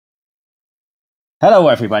Hello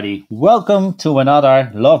everybody, welcome to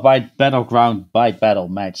another Lovebyte Battleground Byte battle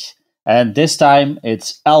match. And this time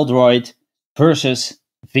it's Aldroid versus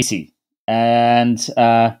Visy. And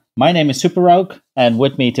my name is Super Rogue, and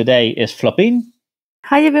with me today is Flopine.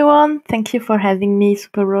 Hi everyone, thank you for having me,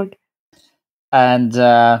 Super Rogue. And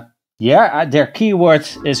their keyword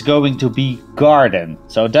is going to be garden.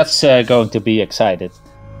 So that's going to be excited.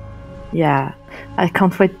 Yeah, I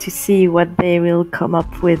can't wait to see what they will come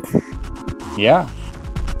up with. Yeah,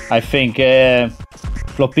 I think,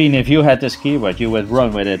 Flopine, if you had this keyword, you would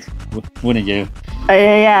run with it, wouldn't you?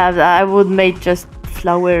 Yeah, I would make just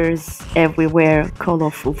flowers everywhere,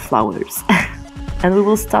 colorful flowers. And we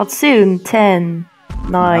will start soon. 10,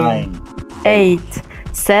 9, 8,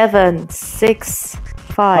 7, 6,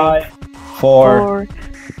 5, 4,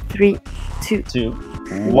 3, 2,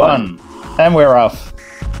 1. And we're off.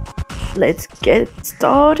 Let's get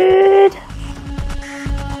started.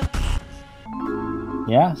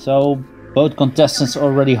 Yeah, so both contestants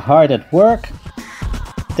already hard at work.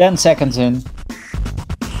 10 seconds in.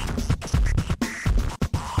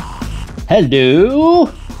 Hello,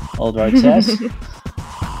 Aldroid says.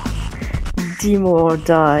 Demo or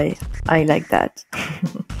die. I like that.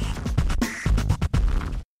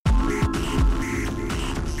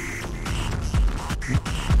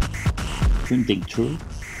 Printing true.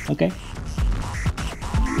 Okay.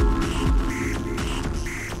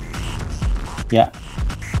 Yeah.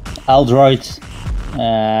 Aldroid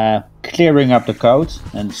clearing up the code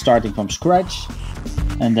and starting from scratch,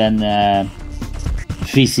 and then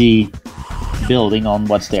Visy building on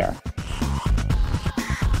what's there.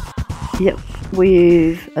 Yep,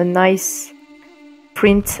 with a nice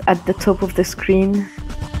print at the top of the screen.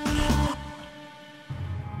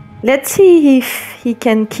 Let's see if he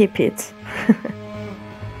can keep it.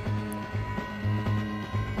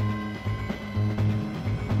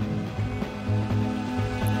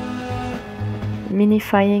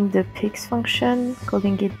 Minifying the pix function,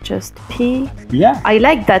 calling it just p. Yeah, I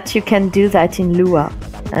like that you can do that in Lua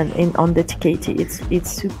and on the TKT.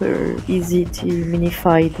 It's super easy to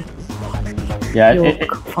minify your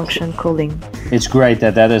function calling. It's great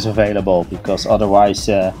that that is available, because otherwise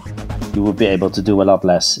you would be able to do a lot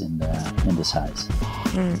less in the size.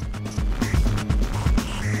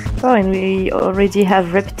 Oh, and we already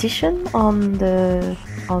have repetition on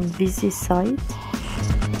Visy's side.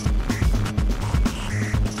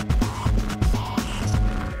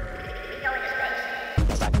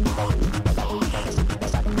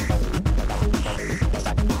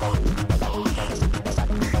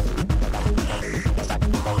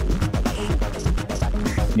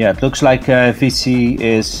 Yeah, it looks like Visy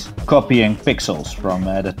is copying pixels from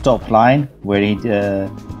the top line, where he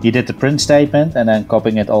did the print statement, and then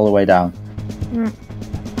copying it all the way down.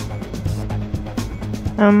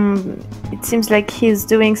 It seems like he's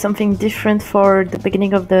doing something different for the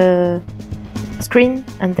beginning of the screen,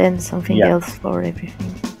 and then something else for everything.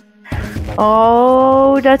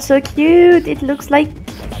 Oh, that's so cute! It looks like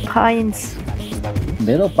pines.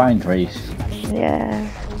 Little pine trees. Yeah.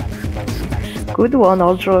 Good one,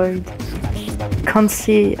 Aldroid.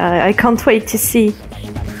 I can't wait to see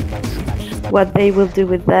what they will do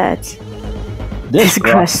with that. This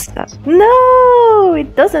crash stuff. No,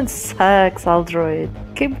 it doesn't suck, Aldroid.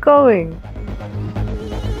 Keep going.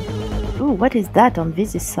 Ooh, what is that on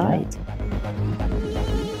Visy's side?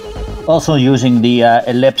 Also using the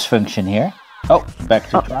ellipse function here. Oh, back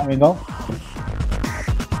to triangle.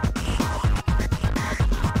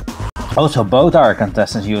 Also, both our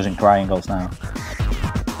contestants using triangles now.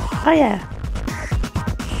 Oh yeah.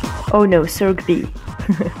 Oh no, Cirque B.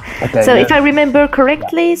 Okay, so if I remember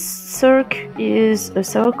correctly, Cirque is a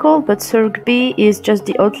circle, but Cirque B is just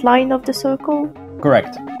the outline of the circle?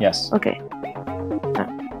 Correct, yes. Okay.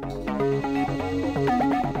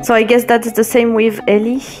 So I guess that's the same with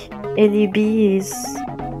Ellie. Ellie B is...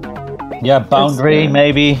 Yeah, boundary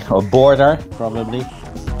maybe, or border probably.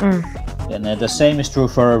 And the same is true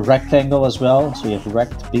for a rectangle as well, so you have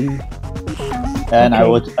rect B. And I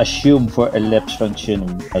would assume for ellipse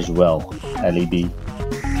function as well, LEB.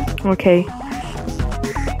 Okay.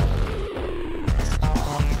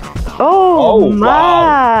 Oh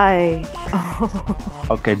my! Wow.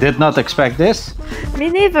 Okay, did not expect this. Me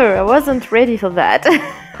neither, I wasn't ready for that.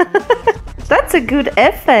 That's a good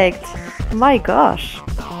effect. My gosh.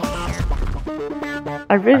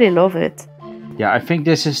 I really love it. Yeah, I think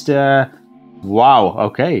this is the... Wow,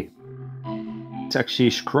 okay. It's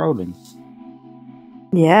actually scrolling.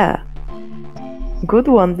 Yeah. Good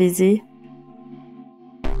one, Visy.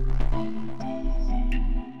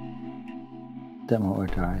 Demo or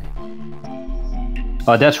die.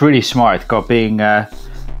 Oh, that's really smart, copying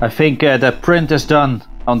I think the print is done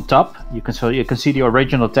on top. You can see the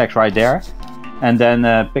original text right there, and then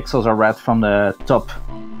pixels are read from the top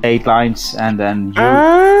 8 lines, and then used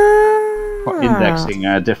for indexing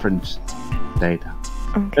different data.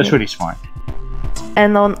 Okay. That's really smart.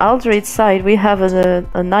 And on Aldroid's side, we have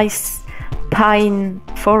a nice pine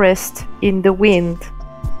forest in the wind.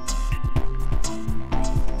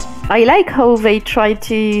 I like how they try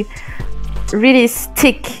to really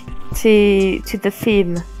stick to the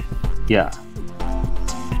theme. Yeah.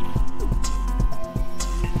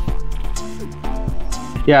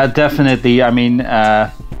 Yeah, definitely. I mean,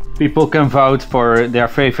 people can vote for their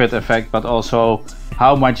favorite effect, but also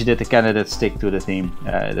how much did the candidates stick to the theme.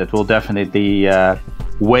 That will definitely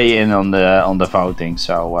weigh in on the voting.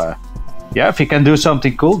 So yeah, if you can do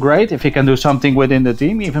something cool, great. If you can do something within the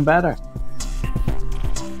theme, even better.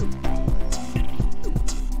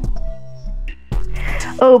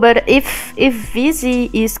 Oh, but if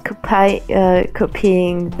Visy is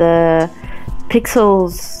copying the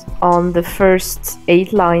pixels on the first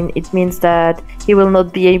 8 line, it means that he will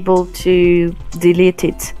not be able to delete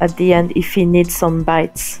it at the end if he needs some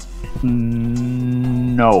bytes.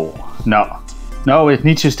 No, it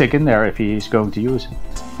needs to stick in there if he is going to use it.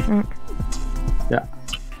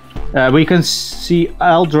 Yeah. We can see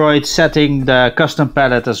Aldroid setting the custom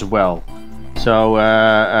palette as well. So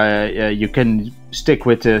you can stick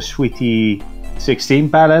with the Sweetie 16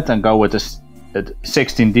 palette and go with the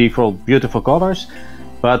 16 default beautiful colors,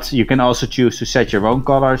 but you can also choose to set your own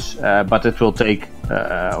colors, but it will take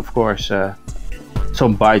of course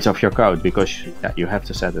some bytes of your code, because you have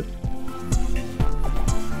to set it.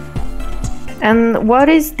 And what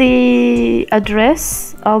is the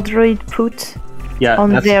address Aldroid put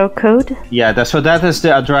on their code? Yeah, so that is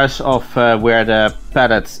the address of where the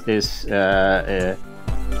palette is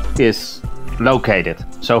located.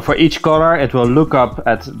 So for each color, it will look up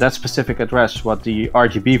at that specific address what the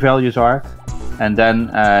RGB values are, and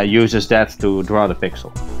then uses that to draw the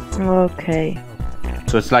pixel. Okay.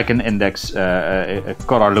 So it's like an index, a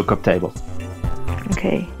color lookup table.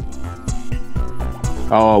 Okay.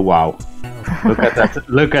 Oh wow! Look at that!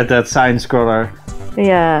 Look at that science color.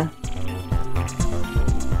 Yeah.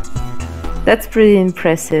 That's pretty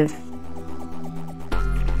impressive.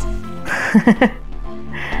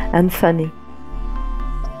 And funny.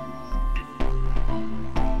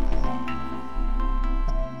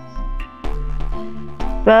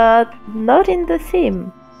 But not in the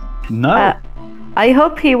theme. No. I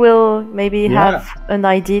hope he will maybe have an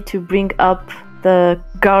idea to bring up the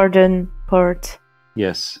garden part.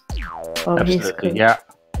 Yes. Of his code. Yeah.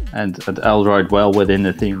 And Aldroid well within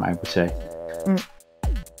the theme, I would say.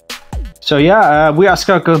 So yeah, we ask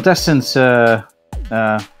our contestants a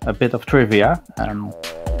bit of trivia.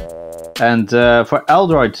 And for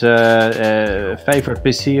Aldroid, favorite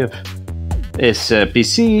PC is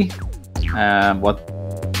PC.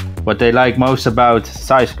 What they like most about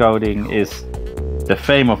size coding is the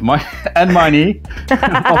fame of money,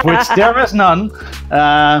 of which there is none.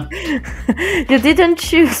 You didn't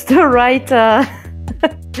choose the right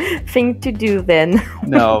thing to do then.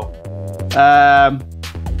 No.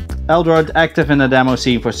 Aldroid active in the demo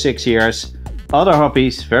scene for 6 years. Other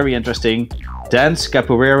hobbies, very interesting. Dance,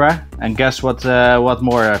 capoeira, and guess what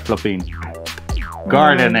more, Flopine?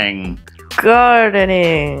 Gardening.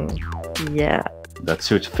 Gardening. Yeah. That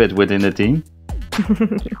should fit within the team.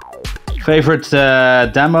 Favorite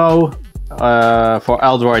demo for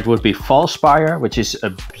Aldroid would be Falspire, which is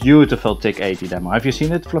a beautiful TIC80 demo. Have you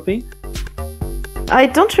seen it, Floppy? I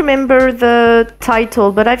don't remember the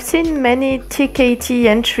title, but I've seen many TIC80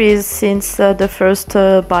 entries since the first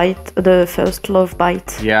Byte, the first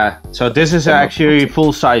Lovebyte. Yeah, so this is actually a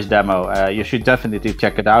full-size demo. You should definitely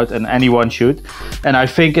check it out, and anyone should. And I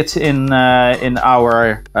think it's in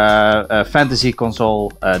our fantasy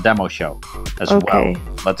console demo show as well.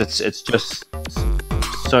 But it's just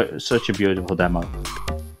such a beautiful demo.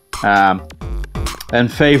 And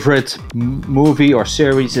favorite movie or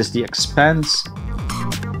series is The Expanse.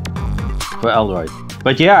 For Aldroid.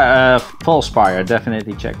 But yeah, Falspire,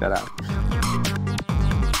 definitely check that out.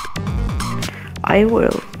 I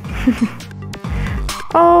will.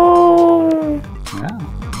 Oh! Yeah.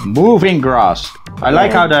 Moving grass. I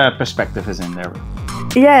like how the perspective is in there.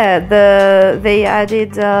 Yeah, they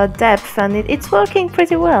added depth and it's working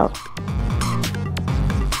pretty well.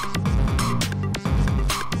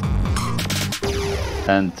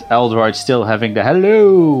 And Aldroid still having the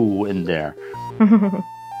hello in there.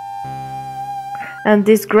 And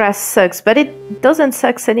this grass sucks, but it doesn't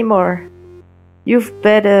suck anymore. You've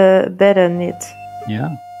better it.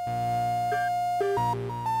 Yeah.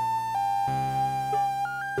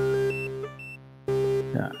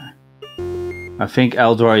 Yeah. I think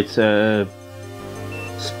Aldroid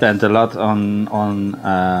spent a lot on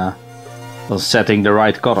setting the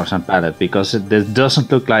right colors on palette, because it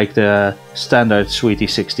doesn't look like the standard Sweetie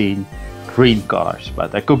 16 green colors,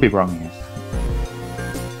 but I could be wrong here.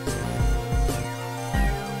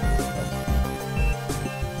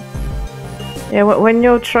 Yeah, when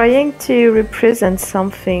you're trying to represent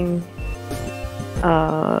something,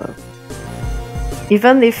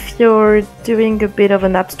 even if you're doing a bit of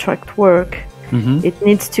an abstract work, it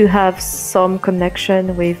needs to have some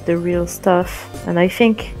connection with the real stuff. And I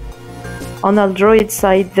think on Aldroid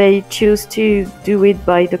side, they choose to do it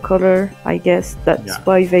by the color. I guess that's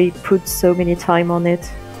why they put so many time on it.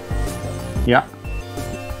 Yeah.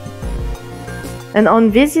 And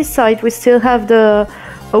on Visy side, we still have the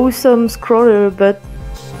awesome scroller, but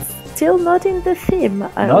still not in the theme.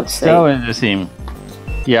 Not still in the theme.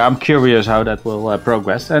 Yeah, I'm curious how that will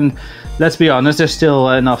progress. And let's be honest, there's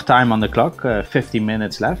still enough time on the clock. 50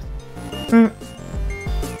 minutes left.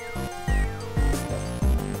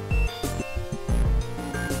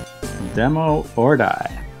 Demo or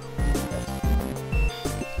die.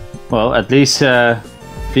 Well, at least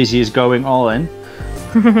Visy is going all in.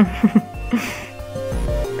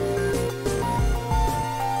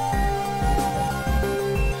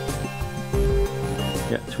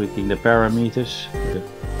 Yeah, tweaking the parameters, the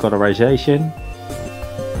colorization.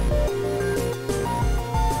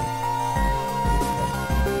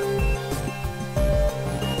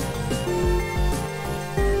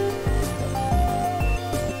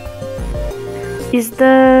 Is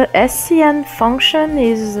the SCN function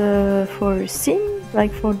for scene,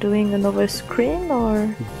 like for doing another screen,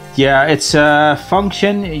 or? Yeah, it's a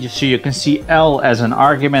function, so you can see L as an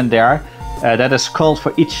argument there. That is called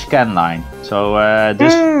for each scan line. So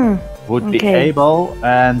this would be able,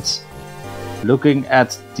 and looking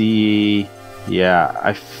at the,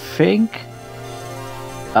 I think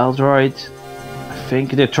Aldroid,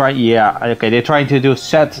 they're trying, they're trying to do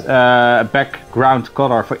set background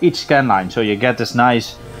color for each scan line, so you get this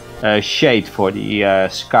nice shade for the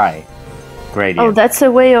sky gradient. Oh, that's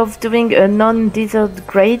a way of doing a non-desert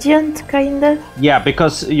gradient, kinda? Yeah,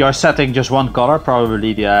 because you're setting just one color,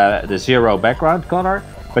 probably the zero background color,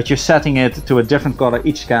 but you're setting it to a different color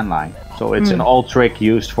each scan line. So it's an old trick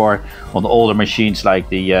used for on older machines like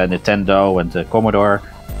the Nintendo and the Commodore.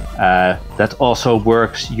 That also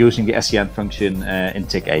works using the SCN function in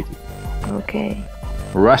TIC80. Okay.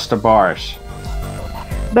 Raster bars.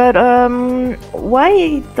 But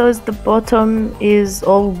why does the bottom is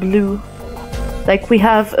all blue? Like we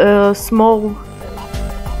have a small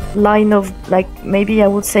line of, like maybe I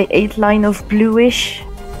would say 8 line of bluish,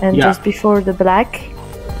 and just before the black.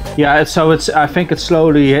 Yeah, so I think it's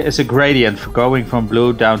slowly is a gradient for going from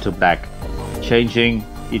blue down to black, changing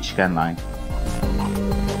each scan line.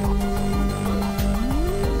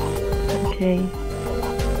 Okay.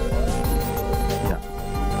 Yeah.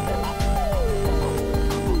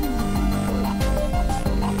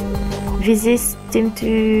 Visy seem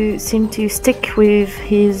to stick with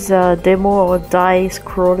his demo or die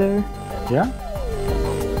scroller. Yeah.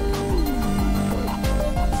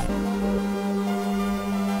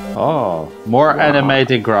 Oh, more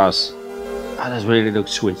animated grass. Oh, that really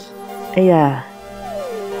looks sweet. Yeah.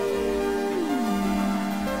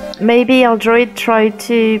 Maybe Aldroid tried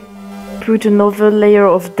to put another layer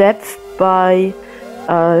of depth by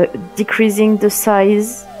decreasing the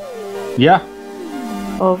size. Yeah.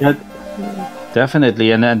 Of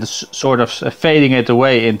definitely, and then sort of fading it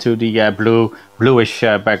away into the bluish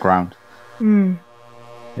background.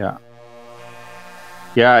 Yeah.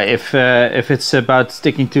 Yeah, if it's about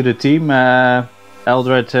sticking to the theme,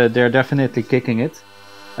 Aldroid, they're definitely kicking it.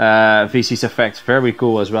 Visy's effects, very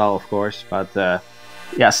cool as well, of course, but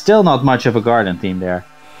yeah, still not much of a garden theme there.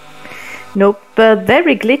 Nope, but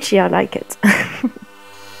very glitchy, I like it.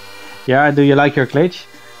 Yeah, do you like your glitch?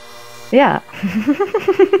 Yeah.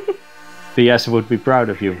 PS would be proud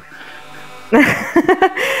of you.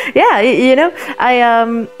 Yeah, you know,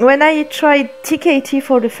 I when I tried TIC80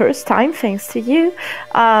 for the first time, thanks to you,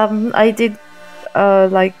 I did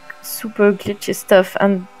like super glitchy stuff,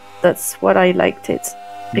 and that's what I liked it.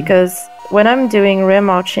 Because when I'm doing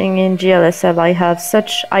remarching in GLSL, I have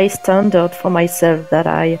such high standard for myself that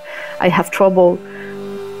I have trouble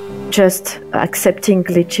just accepting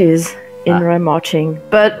glitches in remarching.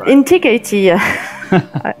 But in TIC80,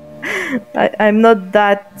 I'm not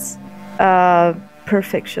that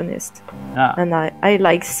perfectionist, and I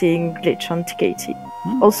like seeing glitch on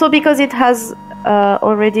TIC80. Also because it has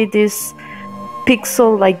already this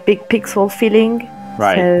pixel, like big pixel feeling.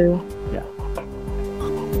 Right. So yeah.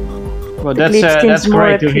 Well, that's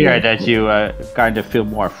great to hear that you kind of feel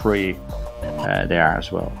more free there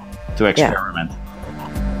as well to experiment.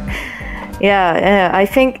 Yeah, I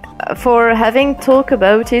think for having talked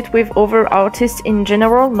about it with other artists in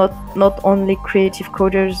general, not only creative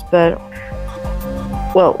coders, but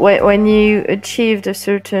well, when you achieved a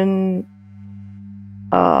certain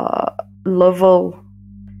level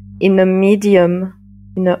in a medium,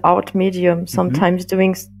 in an art medium, sometimes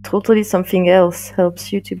doing totally something else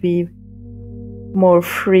helps you to be more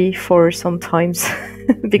free for sometimes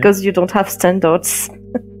because you don't have standards.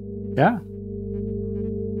 Yeah.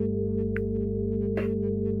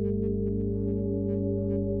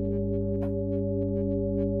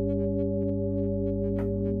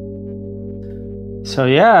 So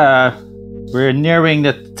yeah, we're nearing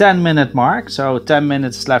the 10-minute mark, so 10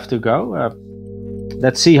 minutes left to go.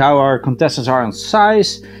 Let's see how our contestants are on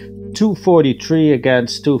size. 243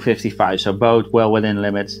 against 255, so both well within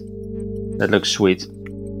limits. That looks sweet.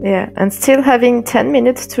 Yeah, and still having 10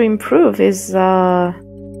 minutes to improve is nice.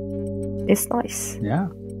 Yeah.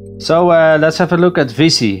 So let's have a look at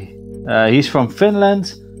Visy. He's from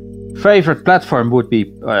Finland. Favorite platform would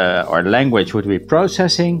be, or language would be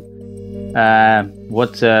processing.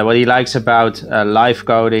 What he likes about live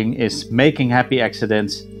coding is making happy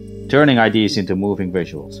accidents, turning ideas into moving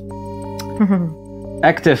visuals.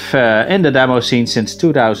 Active in the demo scene since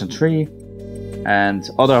 2003, and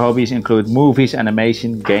other hobbies include movies,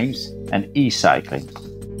 animation, games, and e-cycling.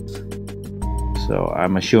 So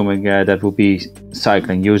I'm assuming that will be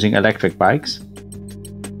cycling using electric bikes.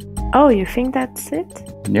 Oh, you think that's it?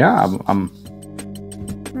 Yeah,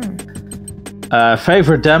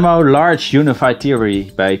 favorite demo, Large Unified Theory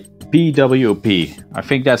by PWP. I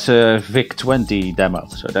think that's a VIC-20 demo,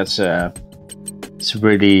 so that's it's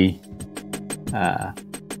really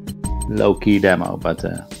low-key demo, but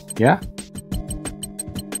yeah.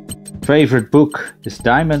 Favorite book is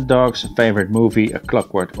Diamond Dogs. Favorite movie, A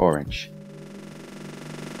Clockwork Orange.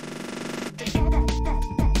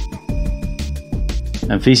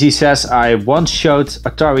 And Visy says, I once showed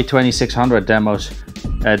Atari 2600 demos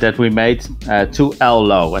that we made to L.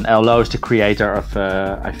 Lowe. And L. Lowe is the creator of,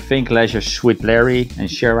 I think, Leisure Suite Larry and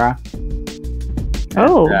Shira.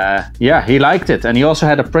 Oh. And, yeah, he liked it. And he also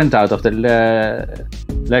had a printout of the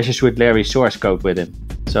Leisure Suite Larry source code with him.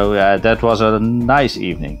 So that was a nice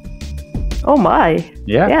evening. Oh my.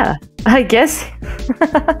 Yeah. Yeah, I guess.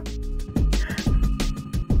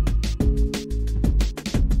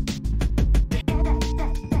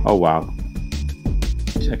 Oh wow.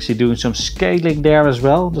 He's actually doing some scaling there as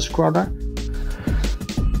well, the scroller.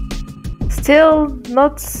 Still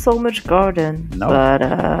not so much garden, no. But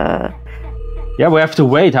yeah, we have to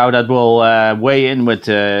wait how that will weigh in with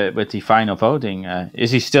the final voting. Is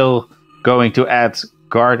he still going to add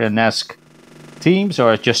garden-esque themes,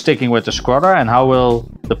 or just sticking with the scroller? And how will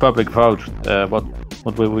the public vote?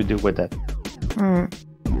 What will we do with that?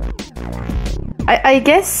 I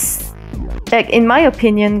guess, like, in my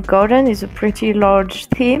opinion, garden is a pretty large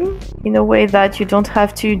theme in a way that you don't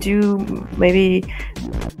have to do maybe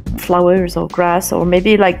flowers or grass, or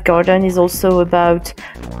maybe like garden is also about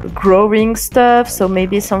growing stuff, so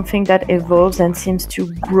maybe something that evolves and seems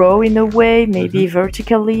to grow in a way, maybe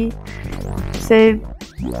vertically. So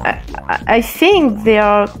I think there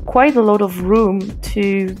are quite a lot of room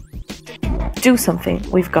to do something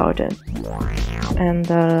with garden, and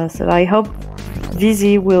so I hope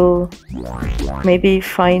Visy will maybe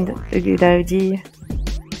find a good idea.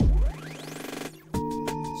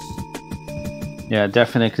 Yeah,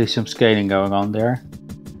 definitely some scaling going on there.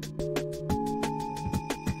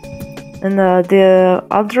 And the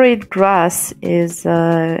Aldroid grass is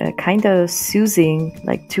kind of soothing,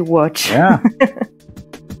 like, to watch. Yeah.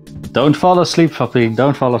 Don't fall asleep, Fabien.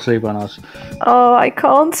 Don't fall asleep on us. Oh, I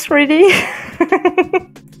can't really.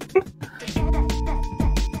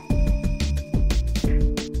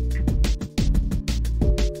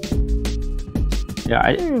 Yeah,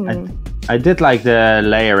 I did like the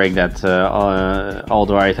layering that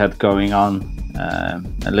Aldroid had going on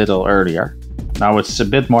a little earlier. Now it's a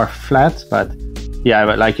bit more flat, but yeah,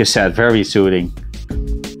 but like you said, very soothing.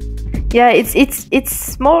 Yeah,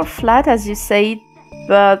 it's more flat, as you say,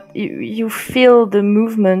 but you feel the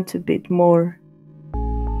movement a bit more.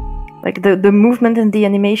 Like the movement and the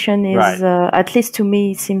animation is, right. At least to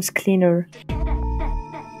me, it seems cleaner.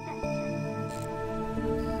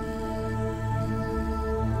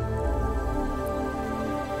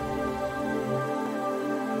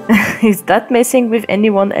 Is that messing with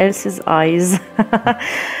anyone else's eyes?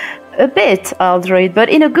 A bit, Aldroid, but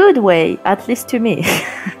in a good way, at least to me.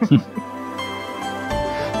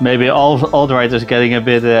 Maybe Aldroid is getting a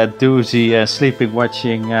bit doozy, sleeping,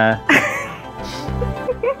 watching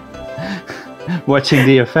watching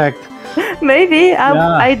the effect. Maybe.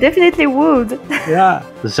 I definitely would. Yeah,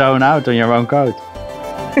 zone out on your own code.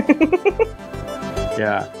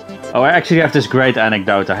 Yeah. Oh, I actually have this great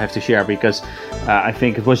anecdote I have to share because I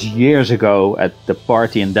think it was years ago at the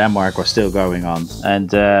party in Denmark was still going on.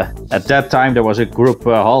 And at that time there was a group,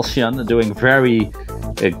 Halcyon, doing very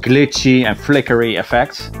glitchy and flickery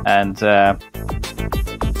effects. And there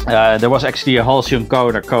was actually a Halcyon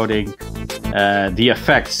coder coding the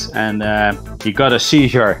effects. And he got a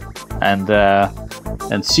seizure and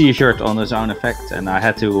seizured on his own effect. And I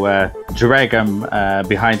had to drag him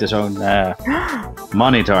behind his own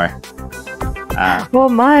monitor. Oh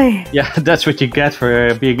my! Yeah, that's what you get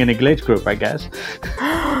for being in a glitch group, I guess.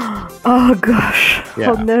 Oh gosh!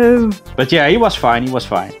 Yeah. Oh no! But yeah, he was fine. He was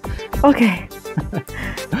fine. Okay.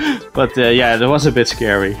 But yeah, it was a bit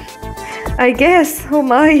scary. I guess. Oh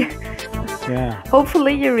my! Yeah.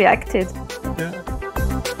 Hopefully you reacted.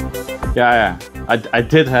 Yeah. I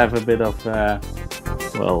did have a bit of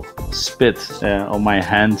spit on my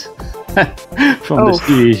hand from the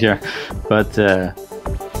seizure, but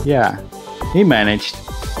yeah. He managed.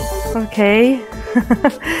 Okay.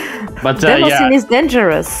 But Demoscene is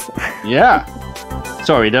dangerous. Yeah.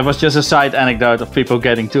 Sorry, that was just a side anecdote of people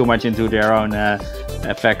getting too much into their own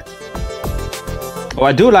effect. Oh,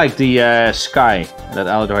 I do like the sky that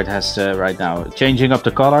Aldroid has right now. Changing up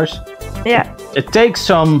the colors. Yeah. It takes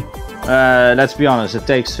some, let's be honest, it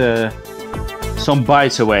takes some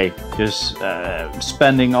bytes away. Just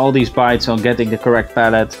spending all these bytes on getting the correct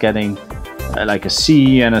palette, getting like a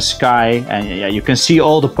sea and a sky, and yeah, you can see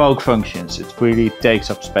all the poke functions. It really takes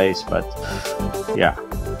up space, but yeah.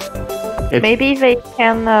 Maybe they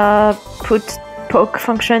can put poke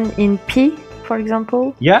function in P, for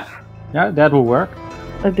example. Yeah, that will work.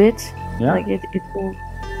 A bit. Yeah. Like it will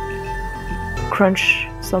crunch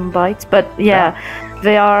some bytes, but yeah,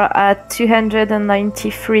 they are at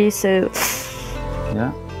 293, so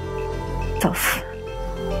yeah, tough.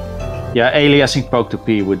 Yeah, aliasing poke to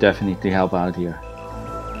P would definitely help out here.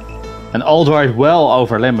 And Aldroid well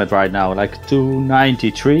over limit right now, like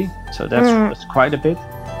 293, so that's quite a bit.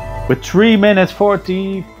 With 3 minutes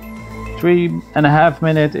 40, 3.5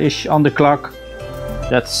 minutes-ish on the clock,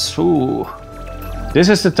 that's, ooh. This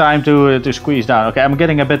is the time to squeeze down. Okay, I'm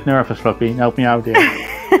getting a bit nervous, Floppy. Help me out here.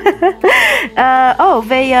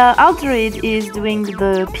 Aldroid is doing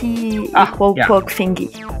the P equal poke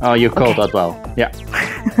thingy. Oh, you called that well. Yeah.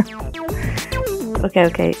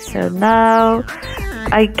 Okay, so now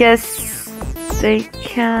I guess they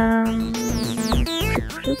can...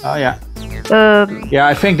 Oh, yeah. Yeah,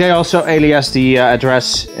 I think they also alias the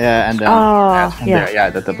address and then add from there.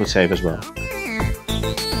 Yeah, that would save as well.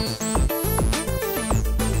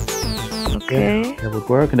 Okay. Yeah, that would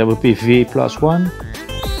work, and that would be V+1.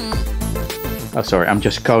 Oh, sorry, I'm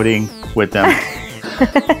just coding with them.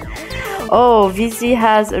 Oh, Visy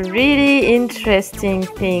has a really interesting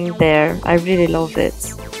thing there. I really love it.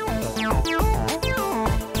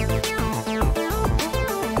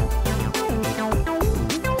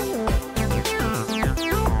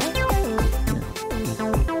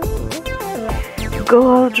 Go,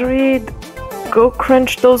 Aldroid. Go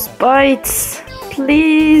crunch those bytes,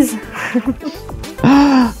 please.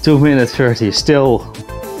 2 minutes 30, still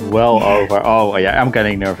well over. Oh yeah, I'm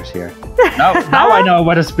getting nervous here. Now I know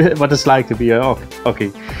what it's like to be a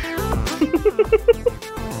okay.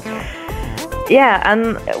 Yeah,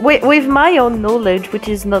 and with my own knowledge, which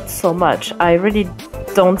is not so much, I really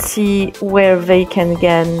don't see where they can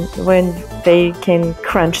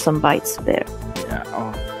crunch some bytes there. Yeah.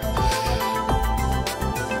 Oh.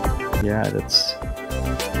 Yeah, that's.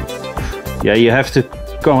 Yeah, you have to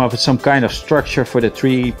come up with some kind of structure for the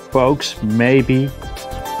 3 pokes, maybe.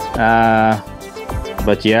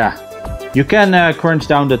 But yeah, you can crunch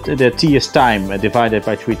down the TS time divided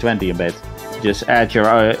by 320 a bit. Just add your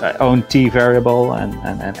own T variable and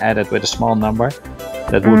add it with a small number.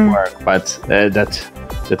 That would work, but that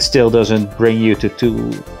still doesn't bring you to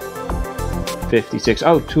 256.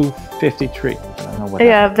 Oh, 253. I don't know what.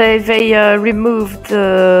 Yeah, they removed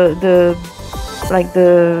the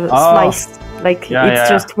slice. Like it's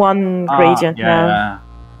just one gradient now.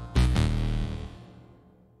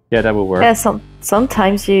 Yeah, that will work. Yeah,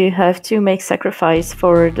 sometimes you have to make sacrifice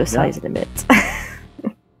for the size limit.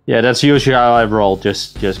 Yeah, that's usually how I roll.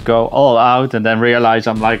 Just go all out and then realize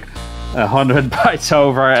I'm like 100 bytes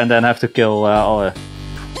over and then have to kill all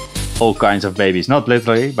kinds of babies. Not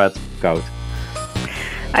literally, but code.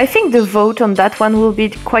 I think the vote on that one will be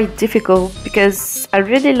quite difficult because I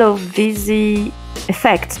really love Visy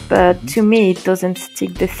effect, but to me it doesn't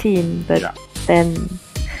stick the theme. But then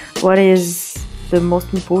what is the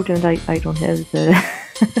most important? I don't have the...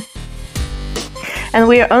 And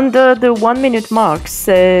we're under the 1 minute mark,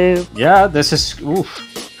 so... Yeah, this is... Oof.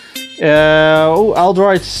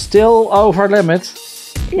 Aldroid still over limit.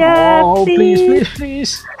 Yeah, oh,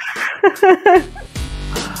 please.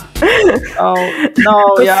 Oh,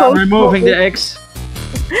 no, yeah, I'm removing the X.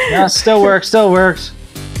 Yeah, still works.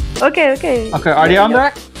 Okay, are they on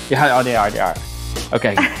there? Yeah, they are.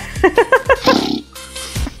 Okay.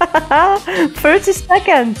 30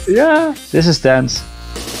 seconds. Yeah, this is tense.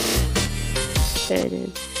 There it is.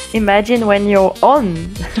 Imagine when you're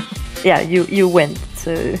on. Yeah, you went.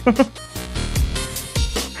 So.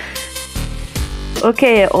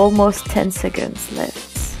 Okay, almost 10 seconds left.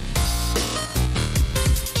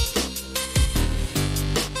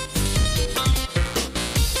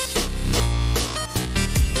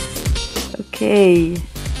 Okay,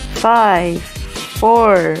 5,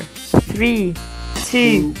 4, 3,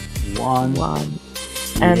 2, 1,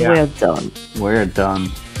 and we're done. We're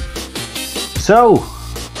done. So,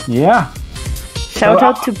 yeah. Shout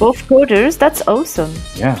out to both coders. That's awesome.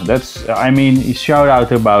 Yeah, that's. I mean, shout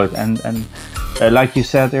out about and like you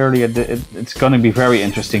said earlier, it's going to be very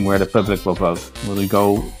interesting where the public will vote. Will they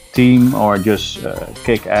go team or just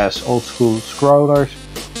kick-ass old school scrollers?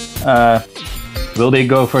 Will they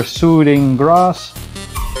go for soothing grass?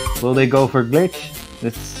 Will they go for glitch?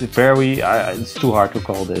 It's very. It's too hard to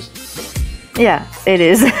call this. Yeah, it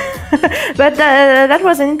is. But that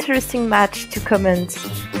was an interesting match to comment.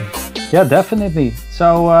 Yeah, definitely.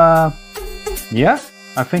 So yeah,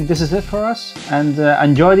 I think this is it for us. And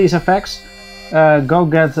enjoy these effects. Go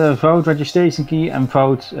get a vote registration key and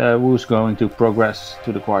vote who's going to progress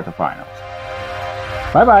to the quarterfinals.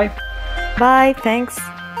 Bye bye. Bye. Thanks.